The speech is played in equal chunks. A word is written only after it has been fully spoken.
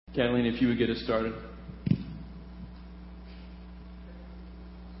Kathleen, if you would get us started.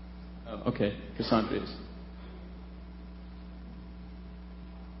 Oh, okay. Cassandra is.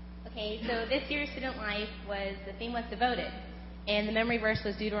 Okay, so this year's Student Life the theme was devoted. And the memory verse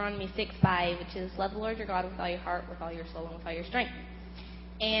was Deuteronomy 6:5, which is, love the Lord your God with all your heart, with all your soul, and with all your strength.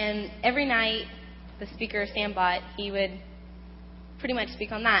 And every night, the speaker, Sam Bott, he would pretty much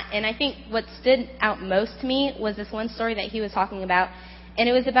speak on that. And I think what stood out most to me was this one story that he was talking about. And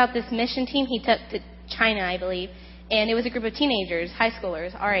it was about this mission team he took to China, I believe. And it was a group of teenagers, high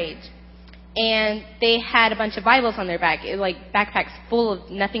schoolers, our age. And they had a bunch of Bibles on their back, like backpacks full of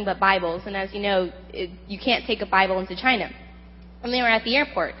nothing but Bibles. And as you know, you can't take a Bible into China. And they were at the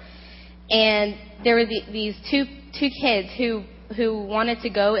airport. And there were these two kids who wanted to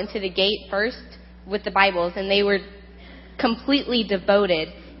go into the gate first with the Bibles. And they were completely devoted.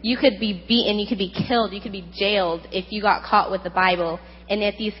 You could be beaten, you could be killed, you could be jailed if you got caught with the Bible. And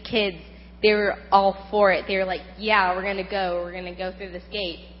yet these kids, they were all for it. They were like, yeah, we're going to go through this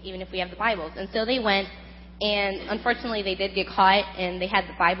gate, even if we have the Bibles. And so they went, and unfortunately they did get caught, and they had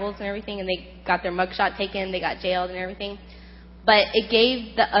the Bibles and everything, and they got their mugshot taken, they got jailed and everything. But it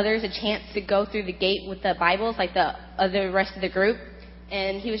gave the others a chance to go through the gate with the Bibles, like the rest of the group.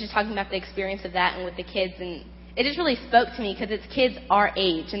 And he was just talking about the experience of that and with the kids, and it just really spoke to me because it's kids our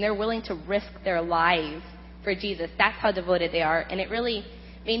age, and they're willing to risk their lives for Jesus. That's how devoted they are. And it really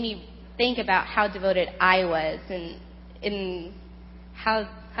made me think about how devoted I was and how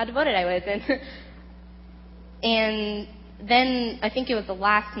devoted I was. And then I think it was the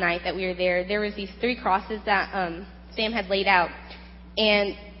last night that we were there. There was these 3 crosses that Sam had laid out.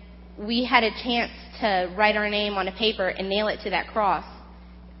 And we had a chance to write our name on a paper and nail it to that cross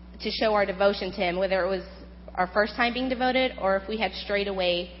to show our devotion to him, whether it was our first time being devoted or if we had strayed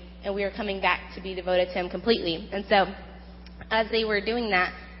away and we were coming back to be devoted to him completely. And so as they were doing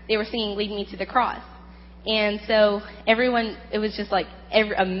that, they were singing Lead Me to the Cross. And so everyone, it was just like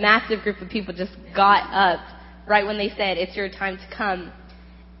a massive group of people just got up right when they said, it's your time to come.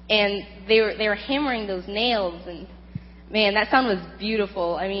 And they were hammering those nails, and man, that sound was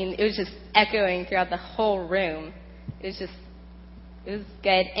beautiful. I mean, it was just echoing throughout the whole room. It was good.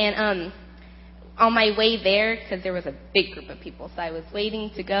 And on my way there, because there was a big group of people, so I was waiting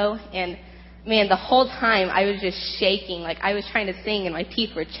to go, and man, the whole time I was just shaking. Like I was trying to sing and my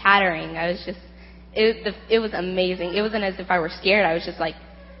teeth were chattering. It was amazing. It wasn't as if I were scared. I was just like,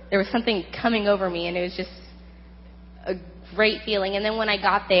 there was something coming over me, and it was just a great feeling. And then when I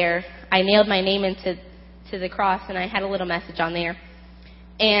got there, I nailed my name into the cross, and I had a little message on there.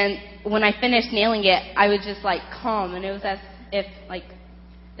 And when I finished nailing it, I was just like calm, and it was as if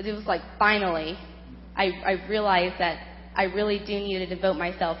it was like finally I realized that I really do need to devote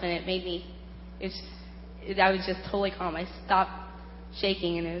myself, and it made me, I was just totally calm. I stopped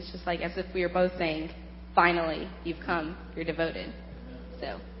shaking, and it was just like as if we were both saying, finally, you've come, you're devoted.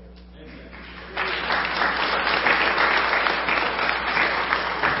 So.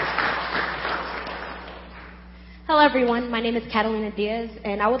 Hello, everyone. My name is Catalina Diaz,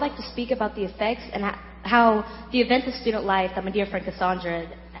 and I would like to speak about the effects and how the events of student life that my dear friend Cassandra,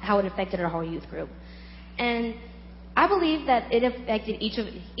 how it affected our whole youth group. And I believe that it affected each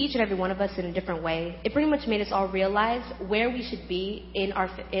and every one of us in a different way. It pretty much made us all realize where we should be in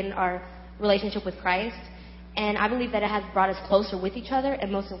our relationship with Christ. And I believe that it has brought us closer with each other,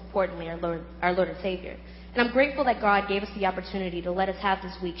 and most importantly, our Lord and Savior. And I'm grateful that God gave us the opportunity to let us have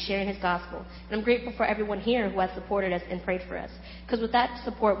this week sharing His gospel. And I'm grateful for everyone here who has supported us and prayed for us. Because with that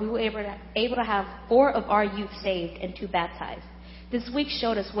support, we were able to have 4 of our youth saved and 2 baptized. This week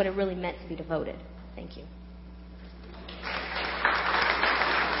showed us what it really meant to be devoted. Thank you.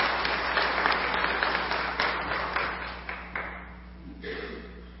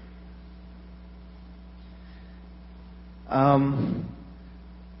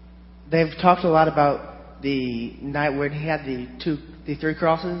 They've talked a lot about the night where he had the 3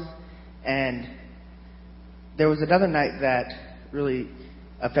 crosses, and there was another night that really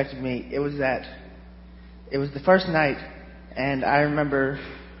affected me. It was the first night, and I remember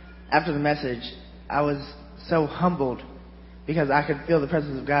after the message, I was so humbled because I could feel the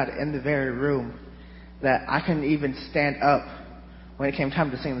presence of God in the very room that I couldn't even stand up when it came time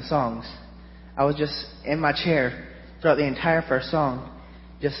to sing the songs. I was just in my chair throughout the entire first song,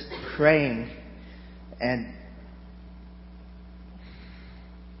 just praying. And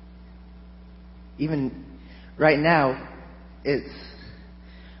even right now, it's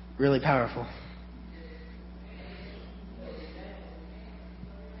really powerful.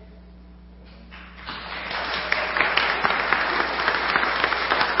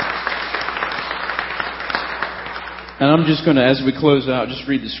 And I'm just going to, as we close out, just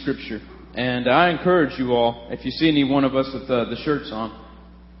read the scripture. And I encourage you all, if you see any one of us with the shirts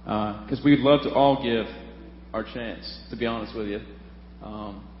on, because we'd love to all give our chance, to be honest with you.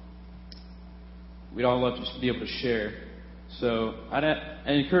 We'd all love to be able to share. So I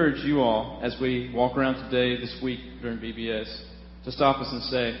encourage you all, as we walk around today, this week, during VBS, to stop us and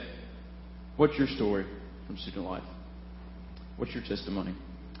say, what's your story from student life? What's your testimony?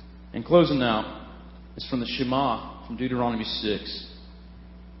 And closing out, it's from the Shema, from Deuteronomy 6,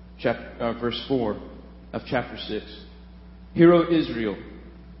 verse 4 of chapter 6. Hear, O Israel,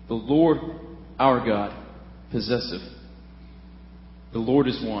 the Lord our God possesseth. The Lord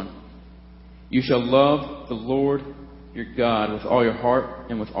is one. You shall love the Lord your God with all your heart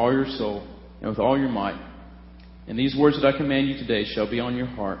and with all your soul and with all your might. And these words that I command you today shall be on your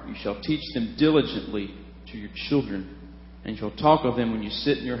heart. You shall teach them diligently to your children, and you shall talk of them when you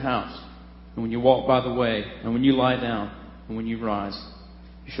sit in your house, and when you walk by the way, and when you lie down, and when you rise.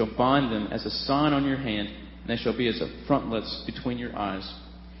 You shall bind them as a sign on your hand, and they shall be as a frontlets between your eyes.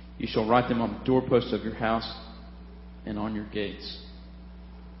 You shall write them on the doorposts of your house and on your gates.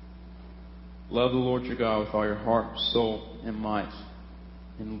 Love the Lord your God with all your heart, soul, and might.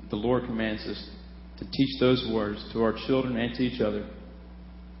 And the Lord commands us to teach those words to our children and to each other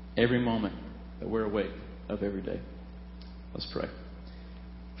every moment that we're awake of every day. Let's pray.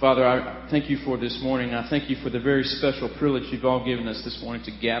 Father, I thank you for this morning. I thank you for the very special privilege you've all given us this morning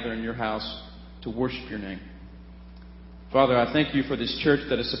to gather in your house to worship your name. Father, I thank you for this church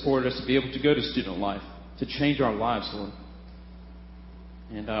that has supported us to be able to go to student life, to change our lives, Lord.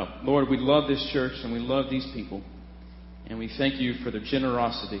 And Lord, we love this church and we love these people. And we thank you for their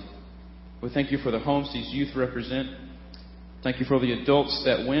generosity. We thank you for the homes these youth represent. Thank you for the adults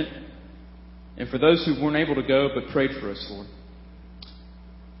that went. And for those who weren't able to go but prayed for us, Lord.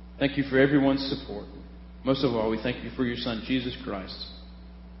 Thank you for everyone's support. Most of all, we thank you for your Son, Jesus Christ.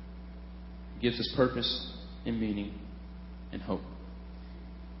 He gives us purpose and meaning and hope.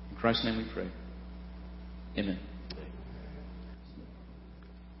 In Christ's name we pray. Amen.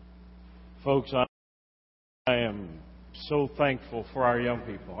 Folks, I am so thankful for our young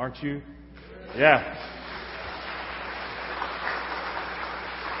people, aren't you? Yeah.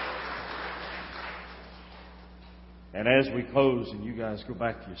 And as we close and you guys go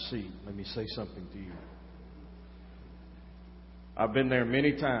back to your seat, let me say something to you. I've been there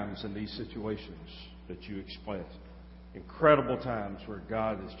many times in these situations that you expressed. Incredible times where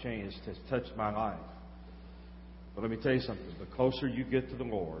God has changed, has touched my life. But let me tell you something. The closer you get to the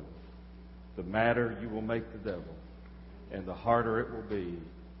Lord, the madder you will make the devil, and the harder it will be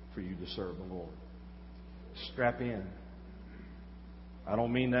for you to serve the Lord. Strap in. I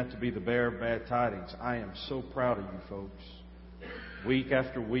don't mean that to be the bearer of bad tidings. I am so proud of you folks. Week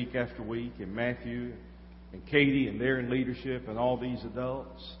after week after week, and Matthew and Katie and they're in leadership and all these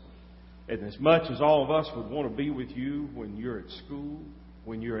adults. And as much as all of us would want to be with you when you're at school,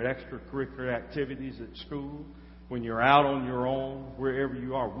 when you're at extracurricular activities at school, when you're out on your own, wherever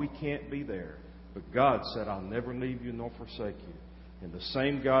you are, we can't be there. But God said, I'll never leave you nor forsake you. And the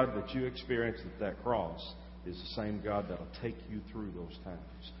same God that you experienced at that cross is the same God that will take you through those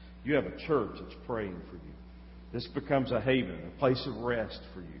times. You have a church that's praying for you. This becomes a haven, a place of rest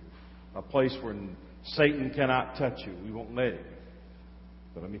for you, a place where Satan cannot touch you. We won't let him.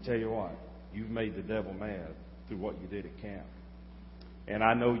 But let me tell you what, you've made the devil mad through what you did at camp. And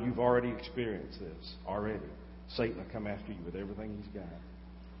I know you've already experienced this already. Satan will come after you with everything he's got.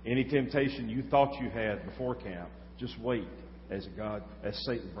 Any temptation you thought you had before camp, just wait as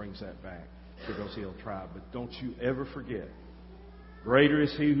Satan brings that back, because he'll try. But don't you ever forget, greater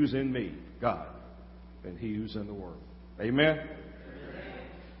is he who's in me, God, than he who's in the world. Amen? Amen.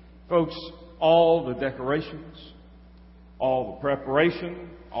 Folks, all the decorations, all the preparation,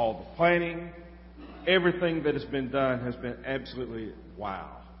 all the planning, everything that has been done has been absolutely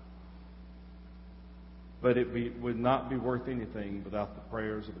wow. But it would not be worth anything without the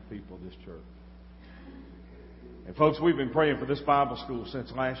prayers of the people of this church. And folks, we've been praying for this Bible school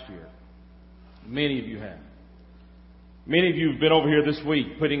since last year. Many of you have. Many of you have been over here this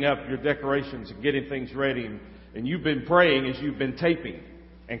week putting up your decorations and getting things ready. And you've been praying as you've been taping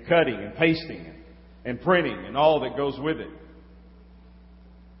and cutting and pasting and printing and all that goes with it.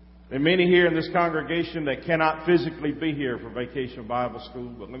 There are many here in this congregation that cannot physically be here for Vacation Bible School.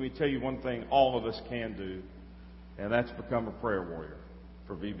 But let me tell you one thing all of us can do, and that's become a prayer warrior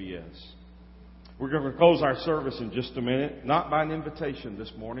for VBS. We're going to close our service in just a minute, not by an invitation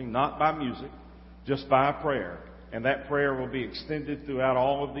this morning, not by music, just by a prayer. And that prayer will be extended throughout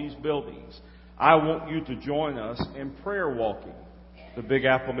all of these buildings. I want you to join us in prayer walking the Big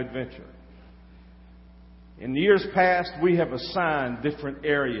Apple Adventure. In years past, we have assigned different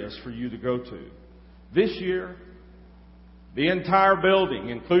areas for you to go to. This year, the entire building,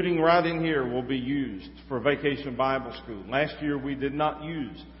 including right in here, will be used for Vacation Bible School. Last year, we did not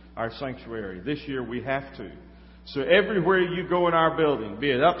use our sanctuary. This year, we have to. So everywhere you go in our building,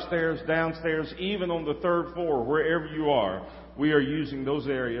 be it upstairs, downstairs, even on the third floor, wherever you are, we are using those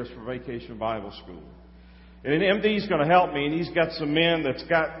areas for Vacation Bible School. And MD is going to help me, and he's got some men that's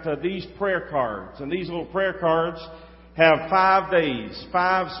got these prayer cards. And these little prayer cards have 5 days,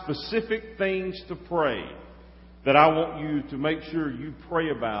 5 specific things to pray that I want you to make sure you pray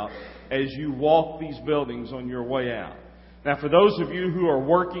about as you walk these buildings on your way out. Now, for those of you who are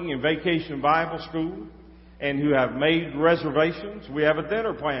working in Vacation Bible School and who have made reservations, we have a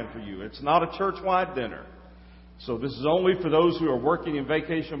dinner planned for you. It's not a church-wide dinner. So this is only for those who are working in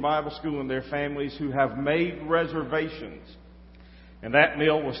Vacation Bible School and their families who have made reservations. And that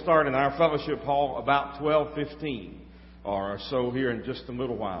meal will start in our fellowship hall about 12:15 or so here in just a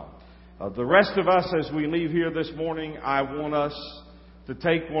little while. The rest of us, as we leave here this morning, I want us to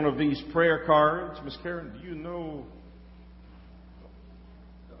take one of these prayer cards. Miss Karen, do you know...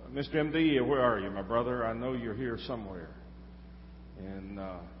 Mr. MD, where are you, my brother? I know you're here somewhere. And,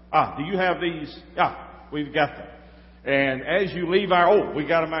 do you have these? We've got them. And as you leave we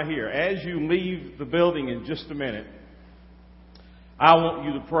got them out here. As you leave the building in just a minute, I want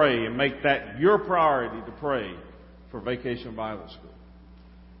you to pray and make that your priority to pray for Vacation Bible School.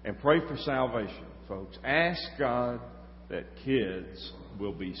 And pray for salvation, folks. Ask God that kids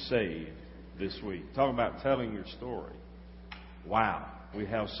will be saved this week. Talking about telling your story. Wow. We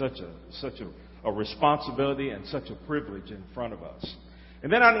have such a responsibility and such a privilege in front of us.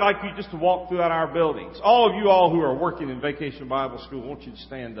 And then I'd like you just to walk throughout our buildings. All of you who are working in Vacation Bible School, I want you to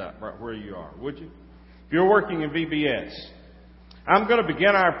stand up right where you are, would you? If you're working in VBS, I'm going to begin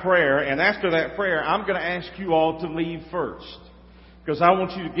our prayer, and after that prayer, I'm going to ask you all to leave first. Because I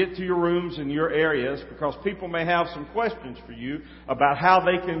want you to get to your rooms and your areas, because people may have some questions for you about how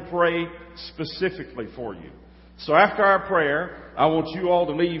they can pray specifically for you. So after our prayer, I want you all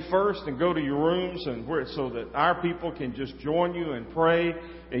to leave first and go to your rooms so that our people can just join you and pray.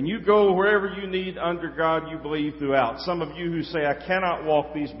 And you go wherever you need under God you believe throughout. Some of you who say, I cannot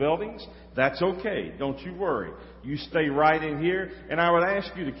walk these buildings, that's okay. Don't you worry. You stay right in here. And I would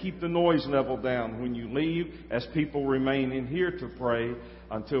ask you to keep the noise level down when you leave as people remain in here to pray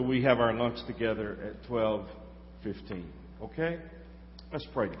until we have our lunch together at 12:15. Okay? Let's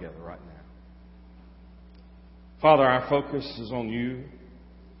pray together right now. Father, our focus is on you,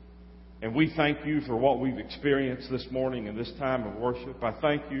 and we thank you for what we've experienced this morning in this time of worship. I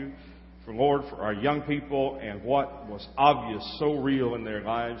thank you, Lord, for our young people and what was obvious, so real in their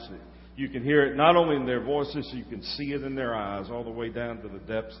lives that you can hear it not only in their voices, you can see it in their eyes all the way down to the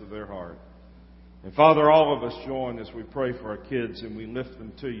depths of their heart. And Father, all of us join as we pray for our kids and we lift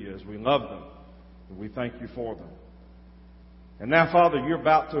them to you as we love them, and we thank you for them. And now, Father, you're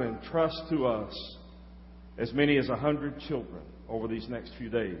about to entrust to us as many as 100 children over these next few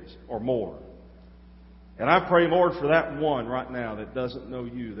days or more. And I pray, Lord, for that one right now that doesn't know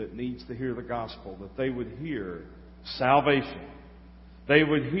you, that needs to hear the gospel, that they would hear salvation. They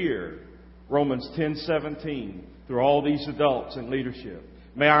would hear Romans 10:17 through all these adults in leadership.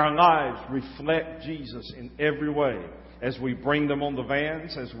 May our lives reflect Jesus in every way as we bring them on the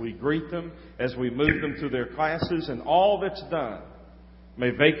vans, as we greet them, as we move them to their classes, and all that's done. May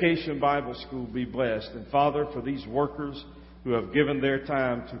Vacation Bible School be blessed. And Father, for these workers who have given their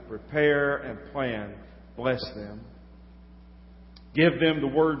time to prepare and plan, bless them. Give them the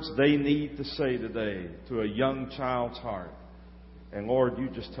words they need to say today to a young child's heart. And Lord, you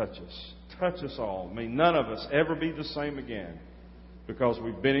just touch us. Touch us all. May none of us ever be the same again, because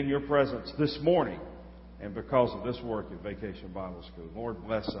we've been in your presence this morning and because of this work at Vacation Bible School. Lord,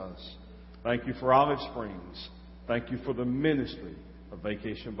 bless us. Thank you for Olive Springs. Thank you for the ministry of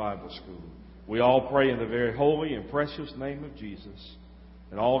Vacation Bible School. We all pray in the very holy and precious name of Jesus.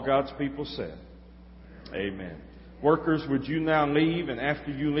 And all God's people said, amen. Workers, would you now leave? And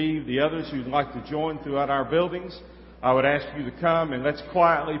after you leave, the others who'd like to join throughout our buildings, I would ask you to come and let's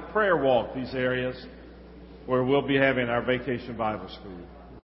quietly prayer walk these areas where we'll be having our Vacation Bible School.